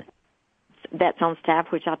 That's on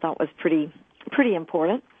staff, which I thought was pretty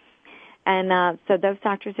important. And so those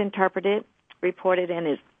doctors interpret it, report it, and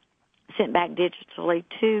is sent back digitally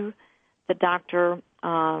to the doctor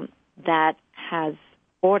that has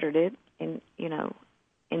ordered it,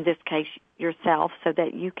 in this case yourself, so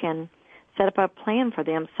that you can set up a plan for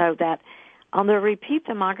them so that on the repeat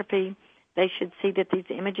thermography they should see that these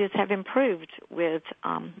images have improved with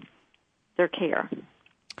their care.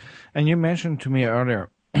 And you mentioned to me earlier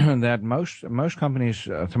that most companies,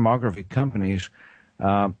 thermography companies,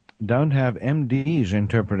 don't have MDs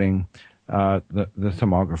interpreting the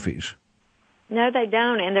thermographies. No, they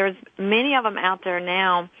don't, and there's many of them out there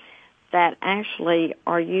now that actually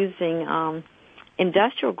are using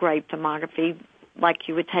industrial grade thermography, like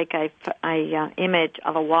you would take a image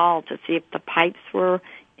of a wall to see if the pipes were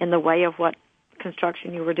in the way of what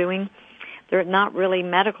construction you were doing. They're not really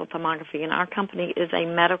medical thermography, and our company is a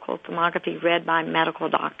medical thermography read by medical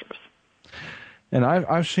doctors. And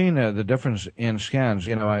I've seen the difference in scans.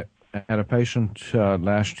 I had a patient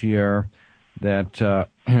last year that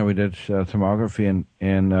we did thermography,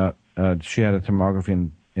 and she had a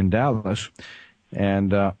thermography in Dallas,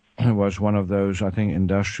 and it was one of those, I think,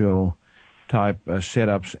 industrial type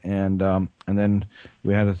setups, and then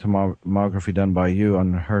we had a thermography done by you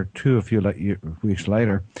on her too a few weeks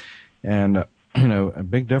later, and a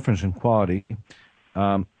big difference in quality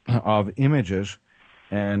of images,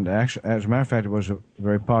 and actually, as a matter of fact, it was a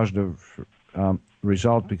very positive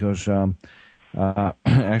result because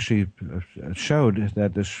actually showed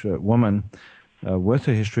that this woman with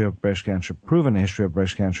a history of breast cancer, proven history of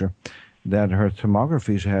breast cancer, that her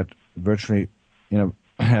thermographies had virtually,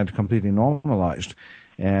 had completely normalized,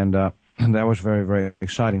 and that was very, very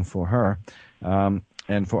exciting for her,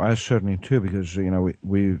 and for us certainly too, because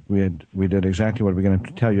we did exactly what we're going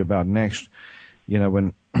to tell you about next.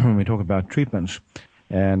 When we talk about treatments,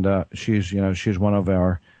 and she's one of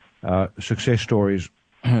our success stories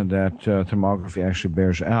that thermography actually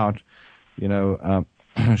bears out,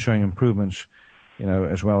 showing improvements,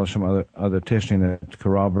 as well as some other testing that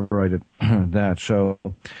corroborated that. So,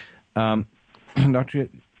 Dr.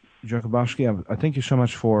 Jakubowski, I thank you so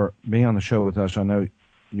much for being on the show with us. I know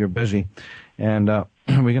you're busy, and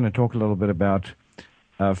we're going to talk a little bit about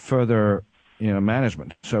further,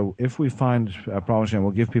 management. So, if we find problems, and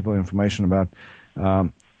we'll give people information about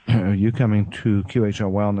you coming to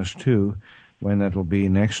QHL Wellness too, when that will be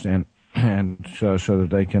next, and so that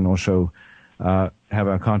they can also have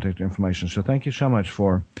our contact information. So thank you so much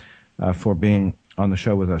for being on the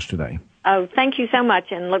show with us today. Oh, thank you so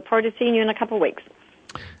much, and look forward to seeing you in a couple of weeks.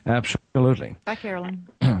 Absolutely. Bye, Carolyn.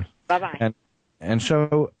 Bye-bye. And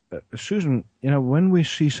so, Susan, when we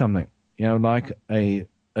see something, like a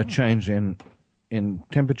change in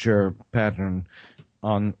temperature pattern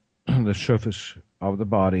on the surface of the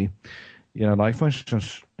body, like for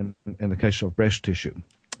instance, in the case of breast tissue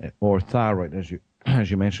or thyroid,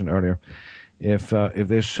 as you mentioned earlier, if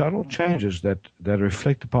there's subtle changes that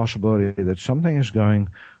reflect the possibility that something is going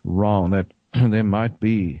wrong, that there might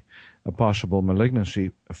be a possible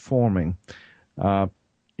malignancy forming,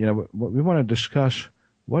 we want to discuss,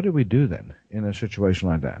 what do we do then in a situation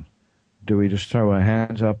like that? Do we just throw our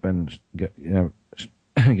hands up and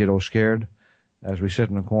get all scared as we sit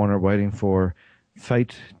in the corner waiting for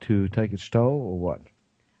fate to take its toll, or what?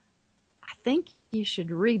 I think you should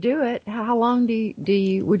redo it. How long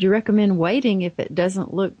would you recommend waiting if it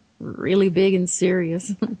doesn't look really big and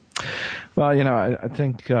serious? Well, I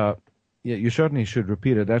think you certainly should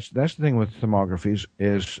repeat it. That's the thing with thermographies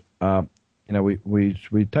is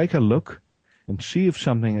we take a look and see if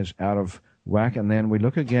something is out of whack, and then we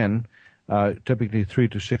look again, typically 3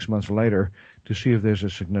 to 6 months later, to see if there's a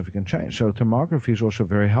significant change. So thermography is also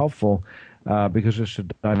very helpful because it's a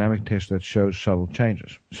dynamic test that shows subtle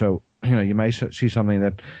changes. So you may see something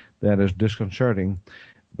that is disconcerting,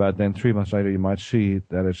 but then 3 months later you might see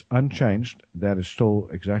that it's unchanged, that it's still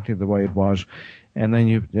exactly the way it was, and then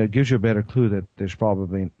it gives you a better clue that there's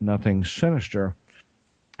probably nothing sinister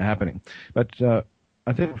happening. But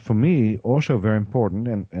I think for me also very important,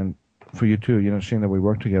 and for you too, seeing that we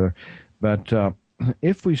work together, but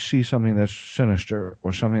if we see something that's sinister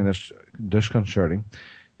or something that's disconcerting,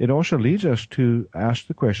 it also leads us to ask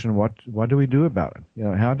the question, what do we do about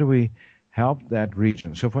it? How do we help that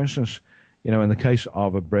region? So for instance, in the case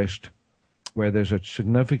of a breast where there's a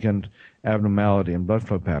significant abnormality in blood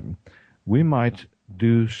flow pattern, we might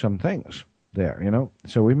do some things there,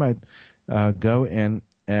 So we might go in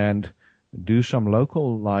and do some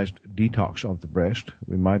localized detox of the breast.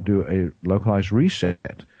 We might do a localized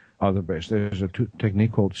reset of the breast. There's a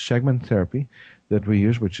technique called segment therapy that we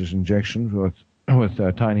use, which is injections with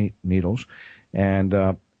tiny needles, and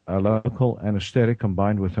a local anesthetic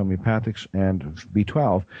combined with homeopathics and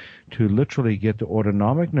B12 to literally get the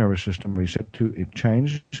autonomic nervous system reset to it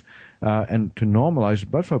change and to normalize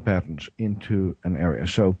blood flow patterns into an area.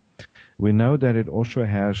 So we know that it also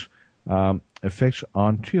has effects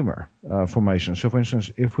on tumor formation. So for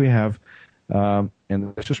instance, if we have, and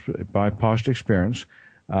this is by past experience,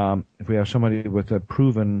 if we have somebody with a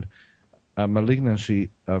proven malignancy,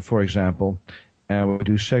 for example, and we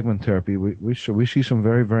do segment therapy, we see some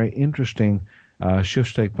very, very interesting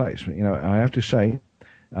shifts take place. I have to say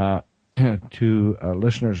to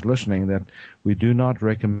listeners listening that we do not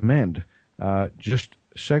recommend just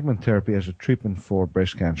segment therapy as a treatment for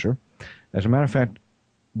breast cancer. As a matter of fact,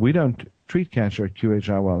 we don't treat cancer at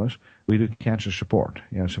QHI Wellness. We do cancer support.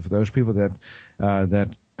 So for those people that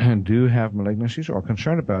do have malignancies or are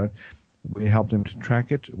concerned about it, we help them to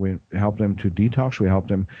track it. We help them to detox. We help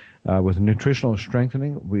them with nutritional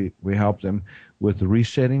strengthening. We help them with the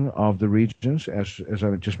resetting of the regions, as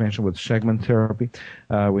I just mentioned, with segment therapy.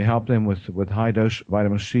 We help them with high-dose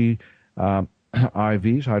vitamin C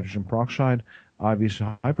IVs, hydrogen peroxide,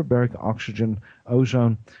 IVs, hyperbaric oxygen,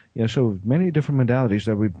 ozone. So many different modalities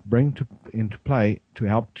that we bring into play to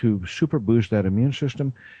help to super boost that immune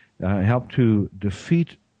system, help to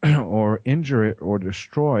defeat or injure or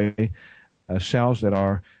destroy cells that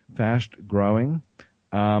are fast growing.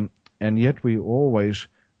 And yet we always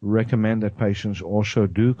recommend that patients also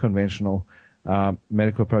do conventional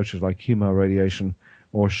medical approaches like chemo, radiation,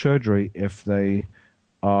 or surgery if they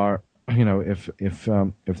are,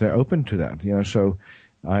 if they're open to that. So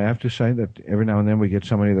I have to say that every now and then we get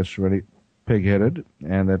somebody that's really pig-headed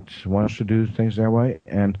and that wants to do things their way,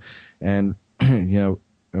 and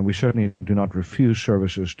we certainly do not refuse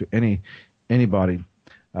services to anybody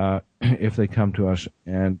if they come to us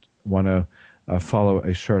and want to follow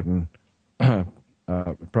a certain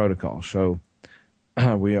protocol. So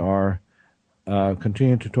we are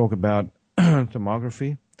continuing to talk about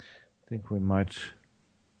thermography. I think we might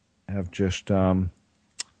have just, let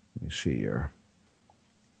me see here.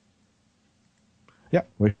 Yeah,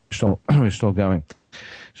 we're still going.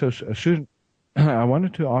 So Susan, I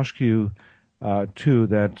wanted to ask you too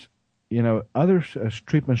that, other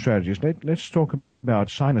treatment strategies. Let's talk about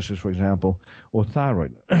sinuses, for example, or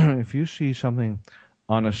thyroid. If you see something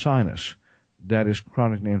on a sinus that is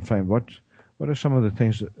chronically inflamed, what are some of the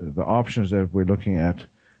things, the options that we're looking at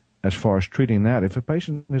as far as treating that if a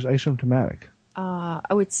patient is asymptomatic?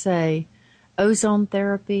 I would say ozone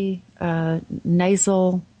therapy,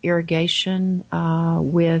 nasal irrigation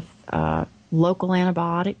with local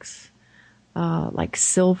antibiotics like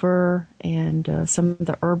silver and some of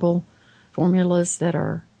the herbal formulas that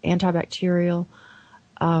are antibacterial.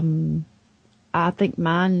 I think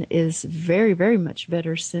mine is very, very much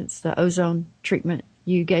better since the ozone treatment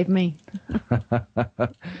you gave me.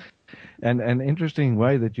 And an interesting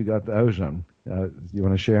way that you got the ozone. You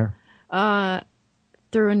want to share?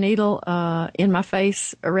 Threw a needle in my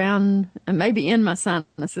face, around, maybe in my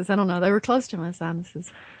sinuses. I don't know. They were close to my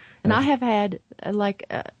sinuses. And I have had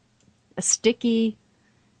a sticky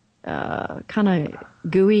kind of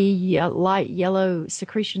gooey, light yellow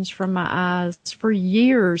secretions from my eyes for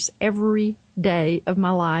years, every day of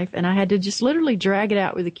my life. And I had to just literally drag it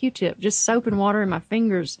out with a Q-tip, just soap and water, and my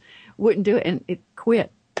fingers wouldn't do it. And it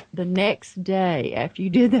quit the next day after you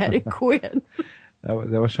did that. It quit. That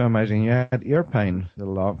was so amazing. You had ear pain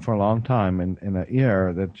for a long time in the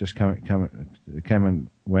ear that just came and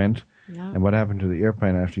went. Yeah. And what happened to the ear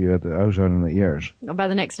pain after you had the ozone in the ears? By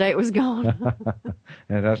the next day, it was gone.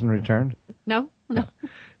 And it hasn't returned? No.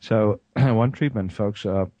 So one treatment, folks,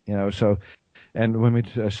 and when we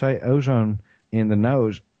say ozone in the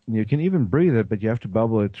nose, you can even breathe it, but you have to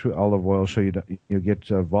bubble it through olive oil so you get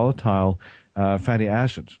volatile fatty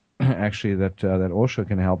acids, actually, that also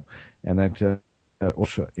can help, and that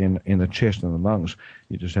also in the chest and the lungs.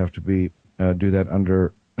 You just have to do that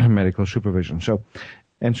under medical supervision. So,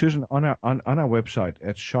 and Susan, on our website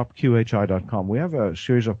at shopqhi.com, we have a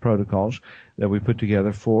series of protocols that we put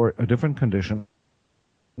together for different conditions,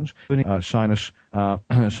 including sinus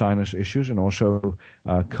issues, and also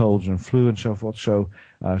colds and flu and so forth. So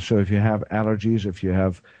if you have allergies, if you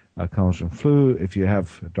have colds and flu, if you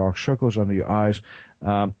have dark circles under your eyes,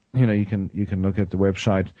 you can look at the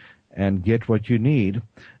website and get what you need.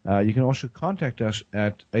 You can also contact us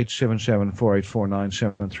at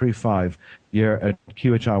 877-484-9735 here at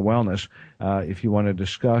QHI Wellness if you want to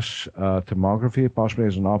discuss thermography possibly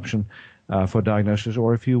as an option for diagnosis,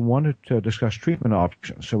 or if you wanted to discuss treatment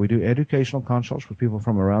options. So we do educational consults with people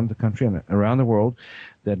from around the country and around the world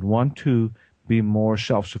that want to be more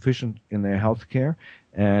self-sufficient in their health care,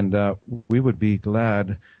 and we would be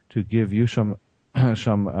glad to give you some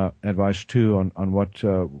advice too on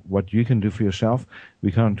what you can do for yourself.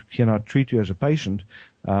 We cannot treat you as a patient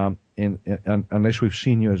unless we've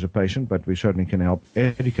seen you as a patient, but we certainly can help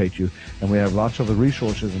educate you. And we have lots of the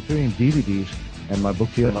resources, including DVDs and my book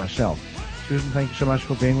here myself. Susan, thank you so much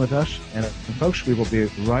for being with us. And folks, we will be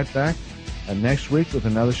right back next week with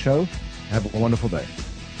another show. Have a wonderful day.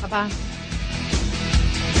 Bye-bye.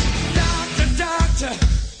 Doctor,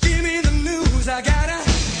 give me the news. I gotta.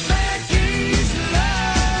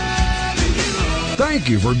 Thank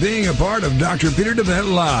you for being a part of Dr. Peter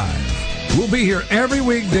DeVette Live. We'll be here every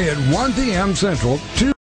weekday at 1 p.m. Central, 2